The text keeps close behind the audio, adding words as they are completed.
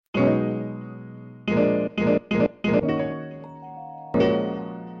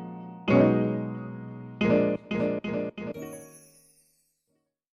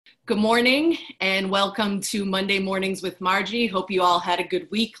Good morning and welcome to Monday Mornings with Margie. Hope you all had a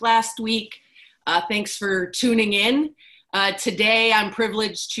good week last week. Thanks for tuning in. Today I'm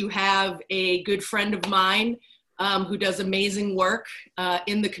privileged to have a good friend of mine who does amazing work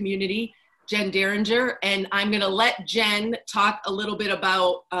in the community, Jen Derringer, and I'm going to let Jen talk a little bit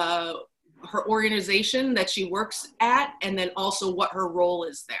about her organization that she works at and then also what her role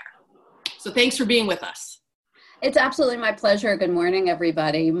is there. So thanks for being with us. It's absolutely my pleasure. Good morning,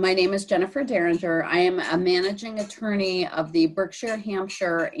 everybody. My name is Jennifer Derringer. I am a managing attorney of the Berkshire,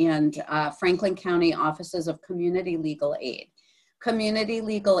 Hampshire, and Franklin County Offices of Community Legal Aid. Community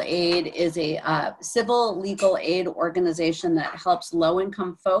Legal Aid is a civil legal aid organization that helps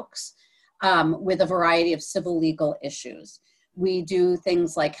low-income folks with a variety of civil legal issues. We do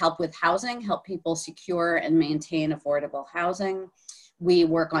things like help with housing, help people secure and maintain affordable housing. We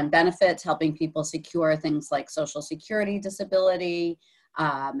work on benefits, helping people secure things like Social Security, disability,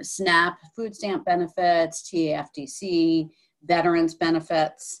 SNAP, food stamp benefits, TAFDC, veterans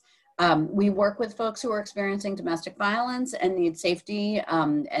benefits. We work with folks who are experiencing domestic violence and need safety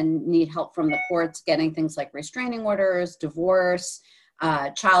and need help from the courts getting things like restraining orders, divorce,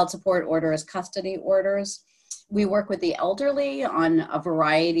 child support orders, custody orders. We work with the elderly on a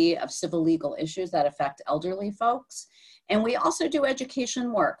variety of civil legal issues that affect elderly folks. And we also do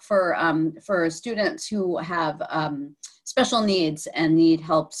education work for students who have special needs and need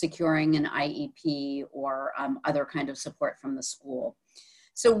help securing an IEP or other kind of support from the school.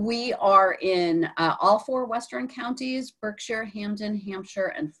 So we are in all four Western counties, Berkshire, Hampden,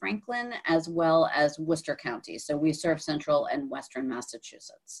 Hampshire, and Franklin, as well as Worcester County. So we serve Central and Western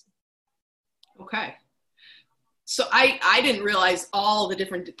Massachusetts. Okay. So I didn't realize all the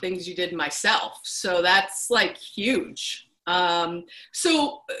different things you did myself. So that's like huge. So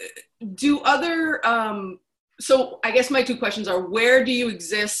I guess my two questions are, where do you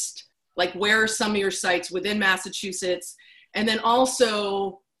exist? Like, where are some of your sites within Massachusetts? And then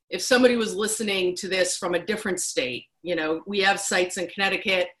also, if somebody was listening to this from a different state, you know, we have sites in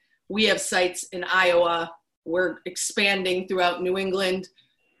Connecticut, we have sites in Iowa, we're expanding throughout New England.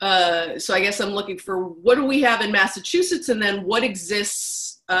 So I guess I'm looking for, what do we have in Massachusetts, and then what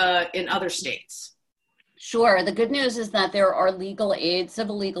exists in other states? Sure. The good news is that there are legal aid,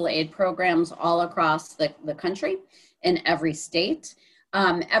 civil legal aid programs all across the country in every state.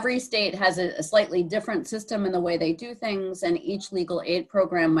 Every state has a slightly different system in the way they do things, and each legal aid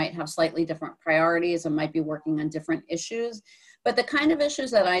program might have slightly different priorities and might be working on different issues. But the kind of issues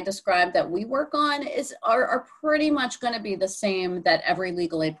that I described that we work on are pretty much going to be the same that every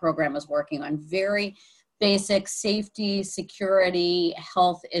legal aid program is working on. Very basic safety, security,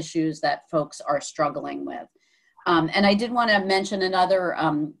 health issues that folks are struggling with. And I did want to mention another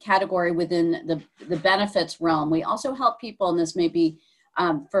category within the benefits realm. We also help people, and this may be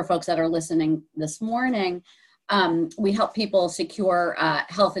for folks that are listening this morning, we help people secure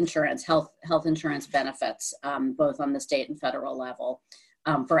health insurance benefits, both on the state and federal level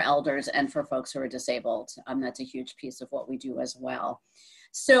for elders and for folks who are disabled. That's a huge piece of what we do as well.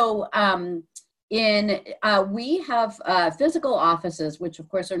 So we have physical offices, which of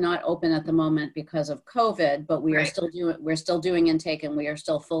course are not open at the moment because of COVID, but we are we're still doing intake, and we are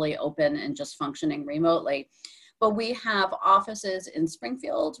still fully open and just functioning remotely. But we have offices in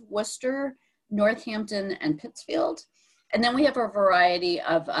Springfield, Worcester, Northampton, and Pittsfield. And then we have a variety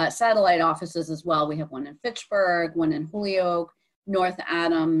of satellite offices as well. We have one in Fitchburg, one in Holyoke, North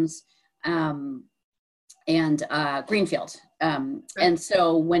Adams, and Greenfield. And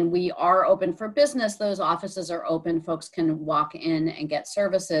so when we are open for business, those offices are open. Folks can walk in and get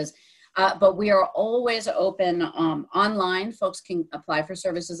services. But we are always open online. Folks can apply for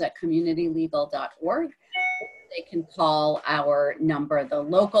services at communitylegal.org. They can call our number. The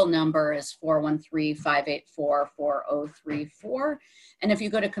local number is 413-584-4034. And if you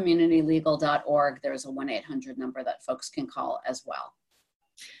go to communitylegal.org, there's a 1-800 number that folks can call as well.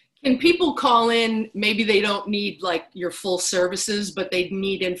 Can people call in? Maybe they don't need like your full services, but they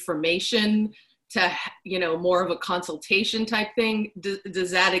need information to, you know, more of a consultation type thing.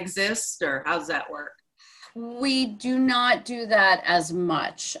 Does that exist, or how does that work? We do not do that as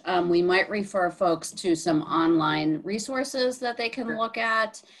much. We might refer folks to some online resources that they can look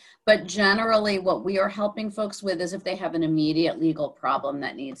at, but generally what we are helping folks with is if they have an immediate legal problem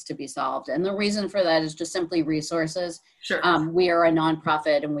that needs to be solved. And the reason for that is just simply resources. Sure. We are a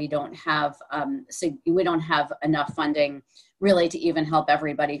nonprofit, and we don't have enough funding really to even help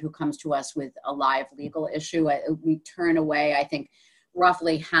everybody who comes to us with a live legal issue. We turn away, I think,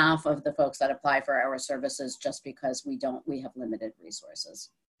 roughly half of the folks that apply for our services just because we have limited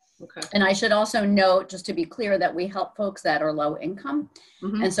resources. Okay. And I should also note, just to be clear, that we help folks that are low income.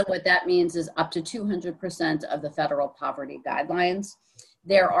 Mm-hmm. And so what that means is up to 200% of the federal poverty guidelines.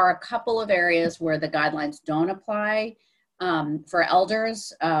 There are a couple of areas where the guidelines don't apply. For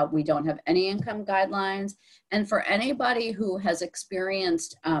elders, we don't have any income guidelines. And for anybody who has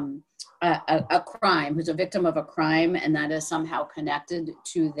experienced a crime, who's a victim of a crime, and that is somehow connected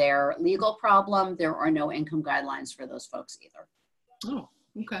to their legal problem, there are no income guidelines for those folks either. Oh,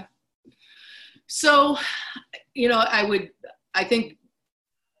 okay. So, I think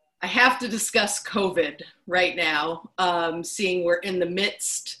I have to discuss COVID right now, seeing we're in the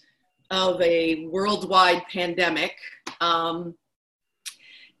midst of a worldwide pandemic. And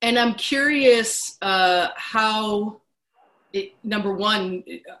I'm curious how, number one,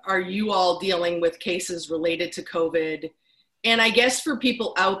 are you all dealing with cases related to COVID? And I guess for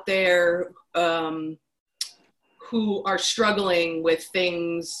people out there who are struggling with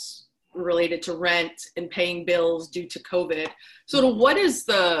things related to rent and paying bills due to COVID, sort of what is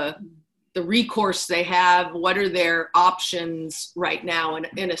the recourse they have? What are their options right now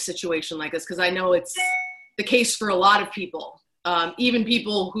in a situation like this? Because I know it's the case for a lot of people. Even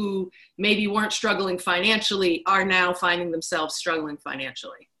people who maybe weren't struggling financially are now finding themselves struggling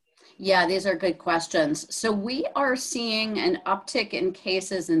financially. Yeah, these are good questions. So we are seeing an uptick in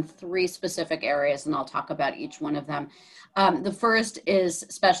cases in 3 specific areas, and I'll talk about each one of them. The first is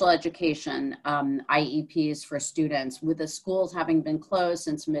special education, IEPs for students. With the schools having been closed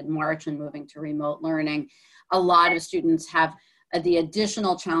since mid-March and moving to remote learning, a lot of students have the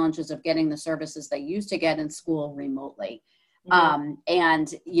additional challenges of getting the services they used to get in school remotely. Mm-hmm.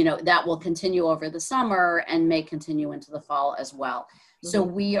 And, that will continue over the summer and may continue into the fall as well. So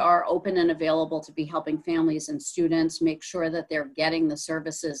we are open and available to be helping families and students make sure that they're getting the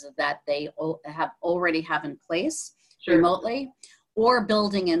services that they already have in place remotely, or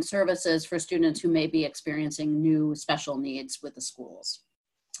building in services for students who may be experiencing new special needs with the schools.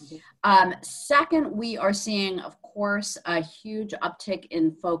 Second, we are seeing, of course, a huge uptick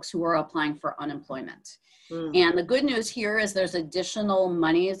in folks who are applying for unemployment. And the good news here is there's additional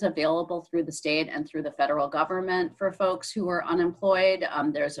monies available through the state and through the federal government for folks who are unemployed.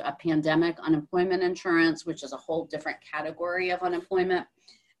 There's a pandemic unemployment insurance, which is a whole different category of unemployment.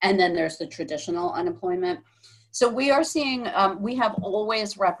 And then there's the traditional unemployment. So we are seeing, we have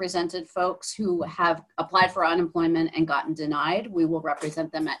always represented folks who have applied for unemployment and gotten denied. We will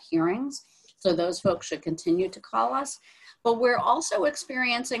represent them at hearings. So those folks should continue to call us. But we're also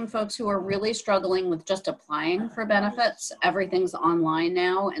experiencing folks who are really struggling with just applying for benefits. Everything's online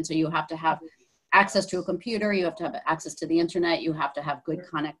now. And so you have to have access to a computer, you have to have access to the internet, you have to have good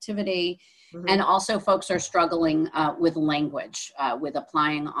connectivity. And also folks are struggling with language, with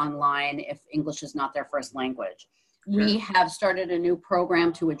applying online if English is not their first language. We have started a new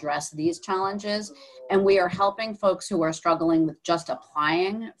program to address these challenges, and we are helping folks who are struggling with just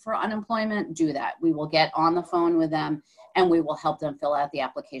applying for unemployment do that. We will get on the phone with them and we will help them fill out the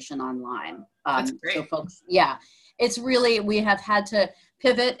application online. That's great. So folks, it's really, we have had to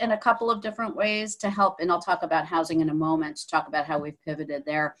pivot in a couple of different ways to help, and I'll talk about housing in a moment, to talk about how we've pivoted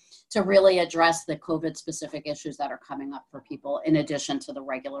there to really address the COVID specific issues that are coming up for people in addition to the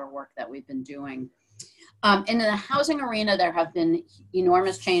regular work that we've been doing. In the housing arena, there have been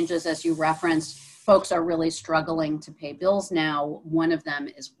enormous changes, as you referenced. Folks are really struggling to pay bills now. One of them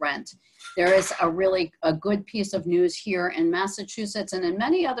is rent. There is a good piece of news here in Massachusetts and in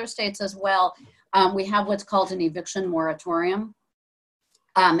many other states as well. We have what's called an eviction moratorium.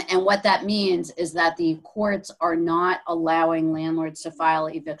 And what that means is that the courts are not allowing landlords to file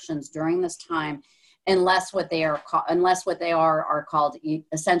evictions during this time unless what they are called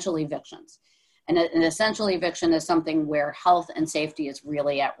essential evictions. And an essential eviction is something where health and safety is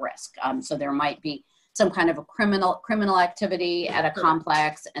really at risk. So there might be some kind of a criminal activity at a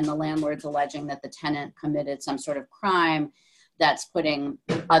complex, and the landlord's alleging that the tenant committed some sort of crime that's putting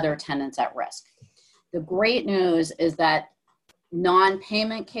other tenants at risk. The great news is that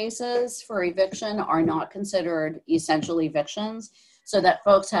non-payment cases for eviction are not considered essential evictions, so that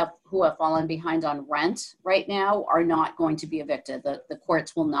folks who have fallen behind on rent right now are not going to be evicted. The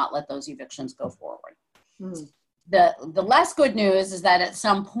courts will not let those evictions go forward. The less good news is that at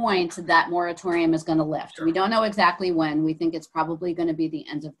some point that moratorium is going to lift. We don't know exactly when. We think it's probably going to be the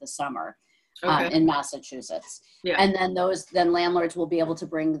end of the summer in Massachusetts. And then landlords will be able to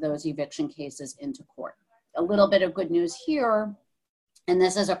bring those eviction cases into court. A little bit of good news here, and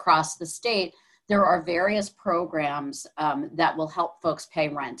this is across the state. There are various programs that will help folks pay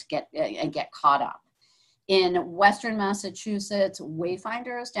rent and get caught up. In Western Massachusetts,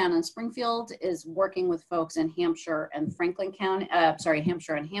 Wayfinders down in Springfield is working with folks in Hampshire and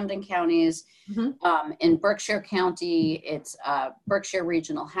Hampshire and Hampden counties. Mm-hmm. In Berkshire County, it's Berkshire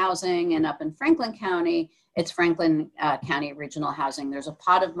Regional Housing, and up in Franklin County, it's Franklin County Regional Housing. There's a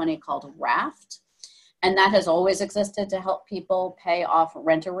pot of money called RAFT, and that has always existed to help people pay off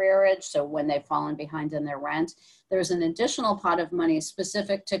rent arrearage. So when they've fallen behind in their rent, there's an additional pot of money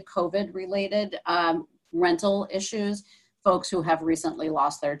specific to COVID-related rental issues, folks who have recently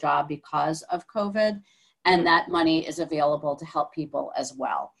lost their job because of COVID, and that money is available to help people as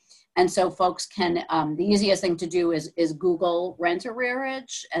well. And so folks can, the easiest thing to do is Google rent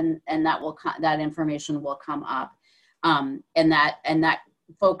arrearage, and that information will come up. And that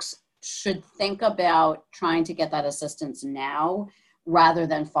folks should think about trying to get that assistance now rather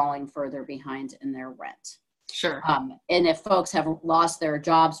than falling further behind in their rent. Sure. And if folks have lost their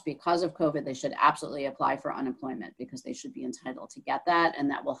jobs because of COVID, they should absolutely apply for unemployment because they should be entitled to get that, and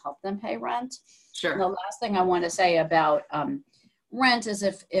that will help them pay rent. Sure. And the last thing I want to say about rent is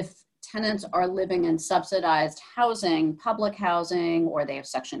if tenants are living in subsidized housing, public housing, or they have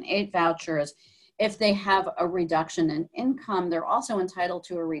Section 8 vouchers, if they have a reduction in income, they're also entitled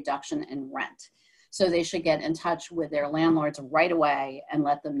to a reduction in rent. So they should get in touch with their landlords right away and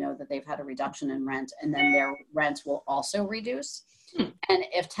let them know that they've had a reduction in rent, and then their rent will also reduce. And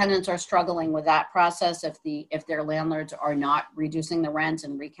if tenants are struggling with that process, if their landlords are not reducing the rent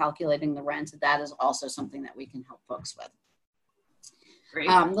and recalculating the rent, that is also something that we can help folks with. Great.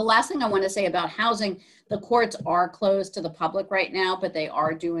 The last thing I want to say about housing, the courts are closed to the public right now, but they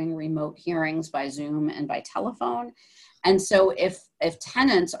are doing remote hearings by Zoom and by telephone. And so if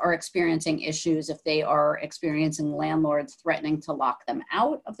tenants are experiencing issues, if they are experiencing landlords threatening to lock them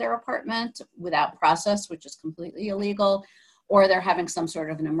out of their apartment without process, which is completely illegal, or they're having some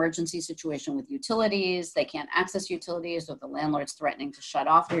sort of an emergency situation with utilities, they can't access utilities, or the landlord's threatening to shut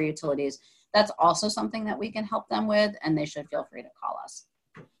off their utilities, that's also something that we can help them with, and they should feel free to call us.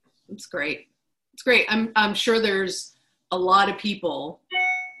 That's great. It's great. I'm sure there's a lot of people,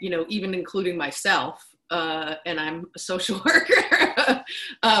 even including myself, and I'm a social worker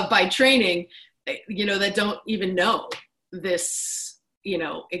by training, that don't even know this,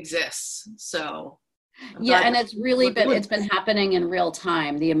 exists. So yeah, and it's been happening in real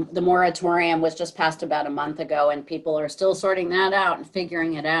time. The moratorium was just passed about a month ago, and people are still sorting that out and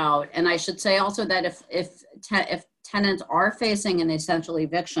figuring it out. And I should say also that if tenants are facing an essential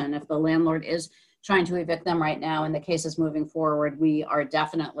eviction, if the landlord is trying to evict them right now and the case is moving forward, we are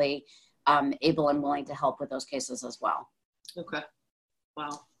definitely able and willing to help with those cases as well. Okay.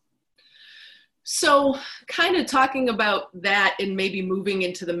 Wow. So kind of talking about that and maybe moving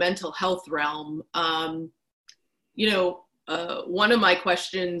into the mental health realm, one of my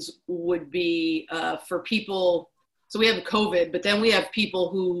questions would be for people, so we have COVID, but then we have people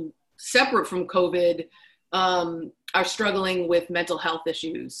who, separate from COVID, are struggling with mental health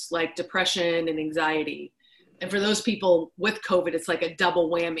issues like depression and anxiety. And for those people with COVID, it's like a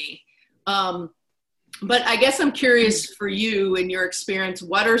double whammy. But I guess I'm curious for you, in your experience,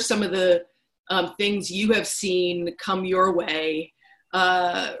 what are some of the things you have seen come your way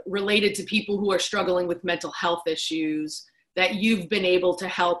related to people who are struggling with mental health issues that you've been able to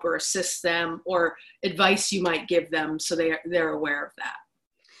help or assist them, or advice you might give them so they're aware of that?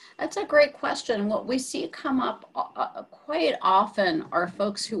 That's a great question. What we see come up quite often are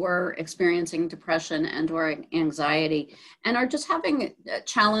folks who are experiencing depression and or anxiety and are just having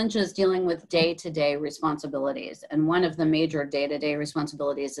challenges dealing with day-to-day responsibilities. And one of the major day-to-day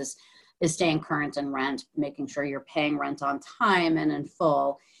responsibilities is staying current in rent, making sure you're paying rent on time and in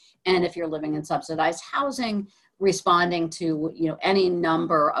full. And if you're living in subsidized housing, responding to any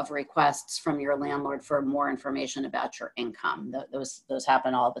number of requests from your landlord for more information about your income. Those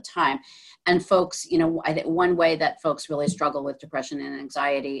happen all the time. And folks, I think one way that folks really struggle with depression and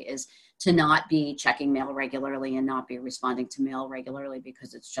anxiety is to not be checking mail regularly and not be responding to mail regularly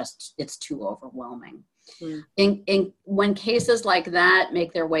because it's too overwhelming. Mm. When cases like that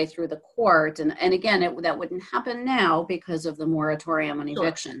make their way through the court, and again, that wouldn't happen now because of the moratorium on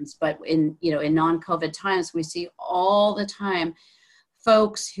evictions, but in non-COVID times, we see all the time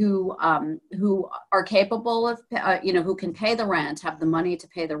folks who are capable of, who can pay the rent, have the money to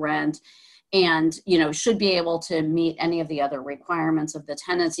pay the rent, and should be able to meet any of the other requirements of the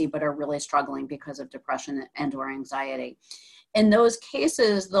tenancy, but are really struggling because of depression and or anxiety. In those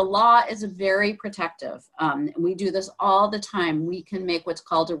cases, the law is very protective. We do this all the time. We can make what's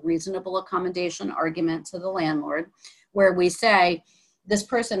called a reasonable accommodation argument to the landlord, where we say, this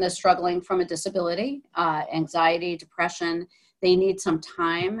person is struggling from a disability, anxiety, depression. they need some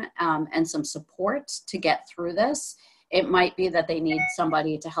time and some support to get through this. It might be that they need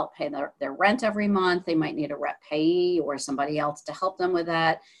somebody to help pay their rent every month. They might need a rep payee or somebody else to help them with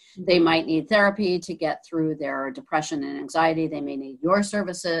that. They might need therapy to get through their depression and anxiety. They may need your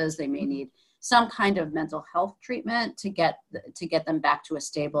services. They may need some kind of mental health treatment to get them back to a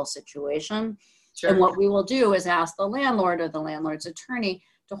stable situation. Sure. And what we will do is ask the landlord or the landlord's attorney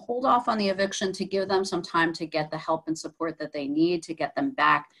to hold off on the eviction, to give them some time to get the help and support that they need to get them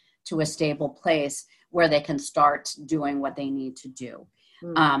back to a stable place where they can start doing what they need to do.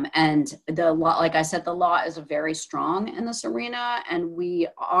 And the law, like I said, the law is very strong in this arena, and we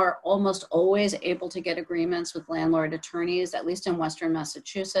are almost always able to get agreements with landlord attorneys, at least in Western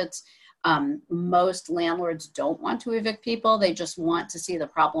Massachusetts. Most landlords don't want to evict people. They just want to see the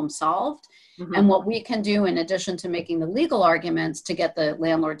problem solved. And what we can do, in addition to making the legal arguments to get the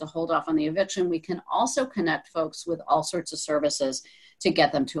landlord to hold off on the eviction, we can also connect folks with all sorts of services to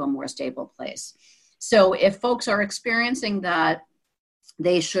get them to a more stable place. So if folks are experiencing that,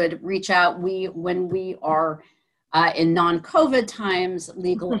 they should reach out. When we are in non-COVID times,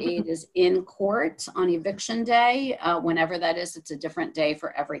 legal aid is in court on eviction day. Whenever that is, it's a different day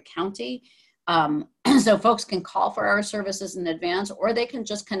for every county. So folks can call for our services in advance, or they can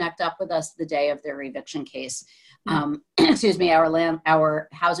just connect up with us the day of their eviction case. Excuse me, our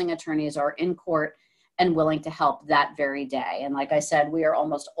housing attorneys are in court and willing to help that very day. And like I said, we are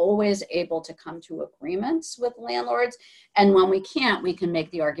almost always able to come to agreements with landlords. And when we can't, we can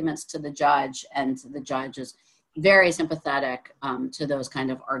make the arguments to the judge, and the judge is very sympathetic to those kind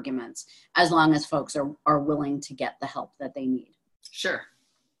of arguments, as long as folks are willing to get the help that they need. Sure.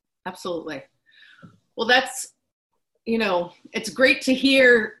 Absolutely. Well, that's, it's great to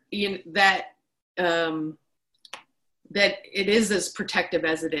hear that, that it is as protective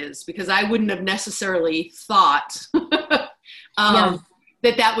as it is, because I wouldn't have necessarily thought that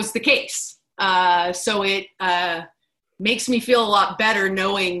was the case. So it makes me feel a lot better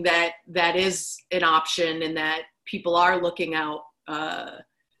knowing that that is an option, and that people are looking out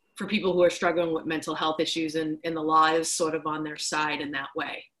for people who are struggling with mental health issues, and the law is sort of on their side in that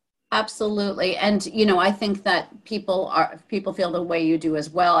way. Absolutely. And, I think that people feel the way you do as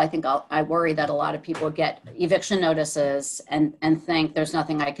well. I worry that a lot of people get eviction notices and think there's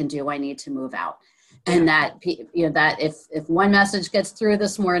nothing I can do. I need to move out. And that, that if one message gets through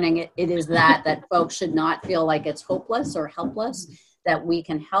this morning, it is that folks should not feel like it's hopeless or helpless, that we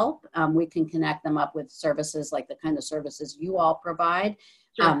can help. We can connect them up with services like the kind of services you all provide.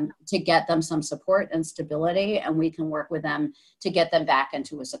 Sure. To get them some support and stability, and we can work with them to get them back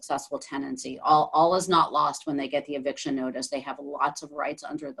into a successful tenancy. All is not lost when they get the eviction notice. They have lots of rights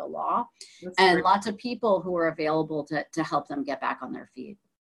under the law. That's and great. Lots of people who are available to help them get back on their feet.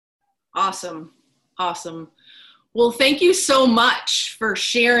 Awesome. Well, thank you so much for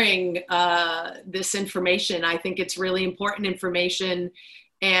sharing this information. I think it's really important information,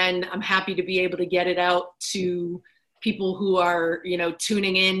 and I'm happy to be able to get it out to people who are,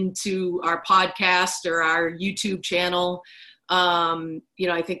 tuning in to our podcast or our YouTube channel. I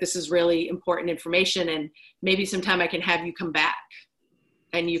think this is really important information, and maybe sometime I can have you come back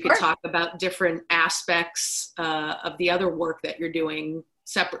and you could talk about different aspects of the other work that you're doing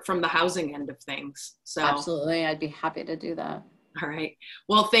separate from the housing end of things. So absolutely. I'd be happy to do that. All right.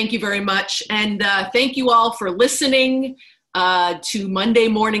 Well, thank you very much. And thank you all for listening to Monday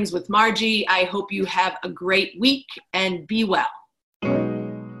Mornings with Margie. I hope you have a great week, and be well.